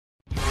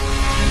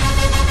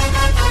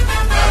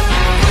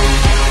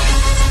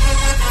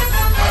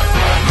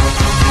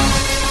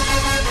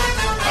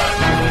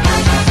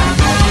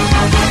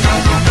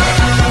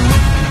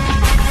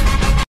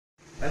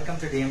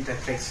DM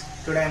Techtrix.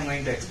 Today I am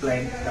going to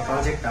explain the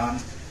project on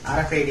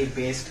RFID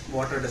based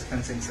water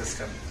dispensing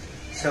system.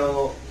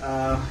 So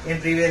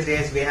in previous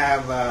days we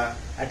have a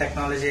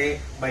technology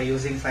by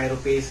using 5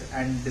 rupees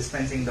and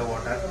dispensing the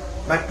water,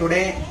 but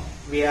today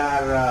we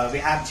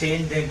have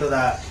changed into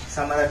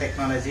some other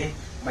technology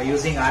by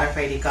using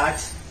RFID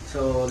cards.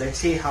 So let's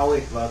see how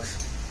it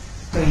works.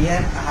 So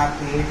here I have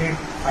created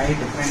 5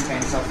 different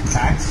kinds of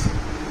tags.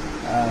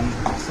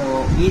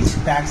 So each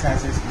tag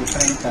has its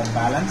different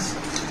balance,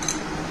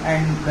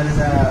 and there is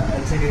a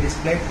LCD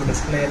display to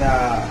display the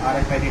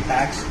RFID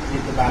tags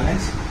with the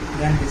balance.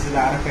 Then this is the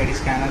RFID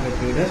scanner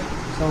with reader.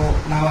 So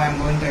now I am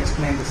going to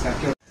explain the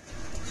circuit.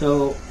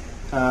 So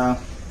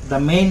the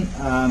main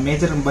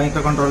major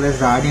microcontroller is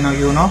the Arduino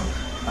Uno,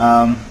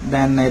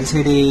 then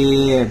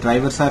LCD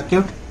driver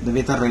circuit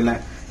with a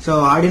relay.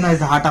 So Arduino is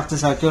the heart of the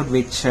circuit,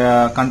 which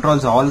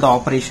controls all the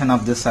operation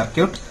of this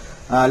circuit.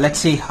 Let's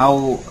see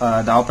how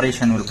the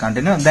operation will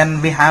continue.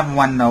 Then we have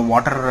one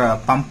water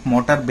pump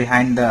motor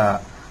behind the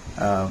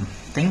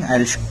thing.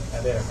 I'll show.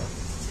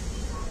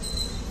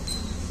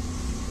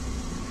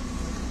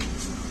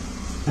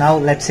 Now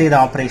let's see the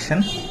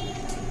operation.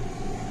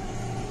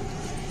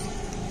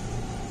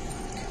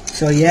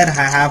 So here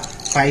I have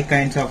 5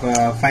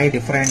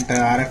 different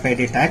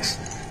RFID tags.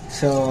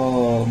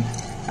 So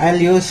I'll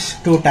use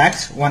 2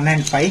 tags, 1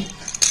 and 5.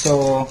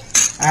 So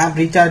I have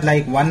recharged,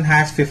 like one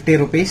has 50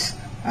 rupees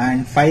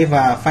and 5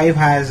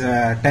 has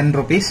 10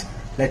 rupees.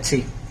 Let's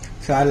see.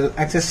 So I'll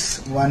access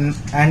one,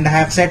 and I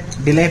have set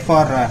delay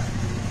for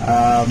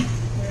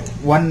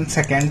 1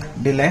 second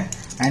delay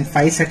and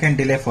 5 second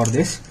delay for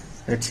this.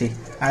 Let's see.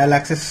 I'll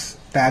access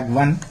tag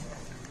 1.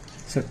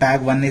 So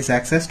tag 1 is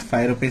accessed,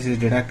 5 rupees is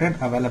deducted,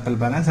 available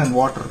balance, and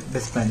water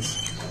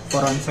dispense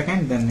for 1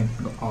 second, then it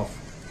go off.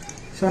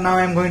 So now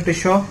I'm going to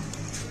show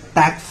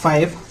tag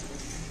 5.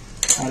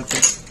 I'll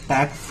put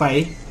tag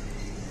 5.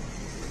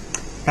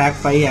 Tag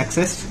 5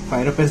 accessed,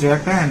 5 rupees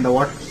deducted, and the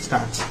water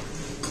starts.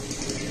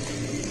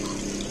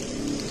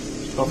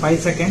 For 5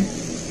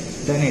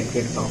 seconds, then it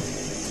gets off.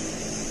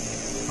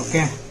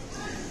 Okay.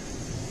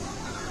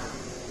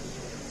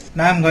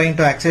 Now I'm going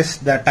to access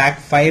the tag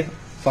 5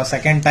 for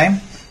second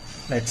time.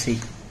 Let's see.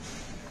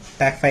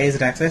 Tag 5 is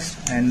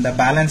accessed and the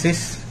balance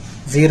is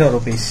 0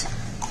 rupees.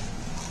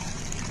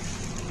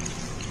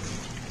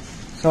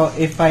 So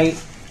if I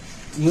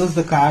use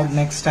the card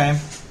next time,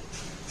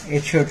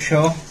 it should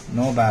show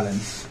no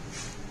balance.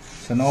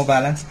 So no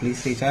balance,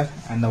 please recharge,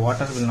 and the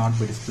water will not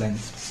be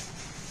dispensed.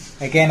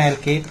 Again I'll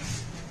keep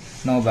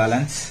no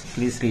balance,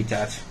 please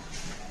recharge.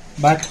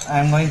 But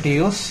I'm going to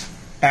use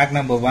tag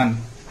number 1.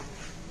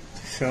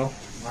 So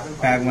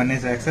tag 1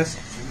 is accessed,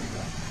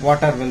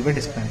 water will be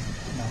dispensed.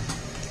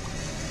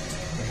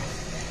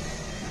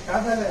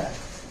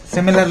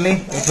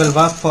 Similarly, it will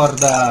work for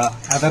the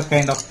other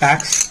kind of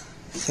tags.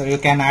 So you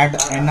can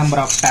add n number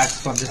of tags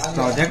for this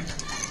project.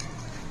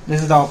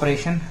 This is the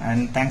operation,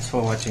 and thanks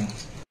for watching.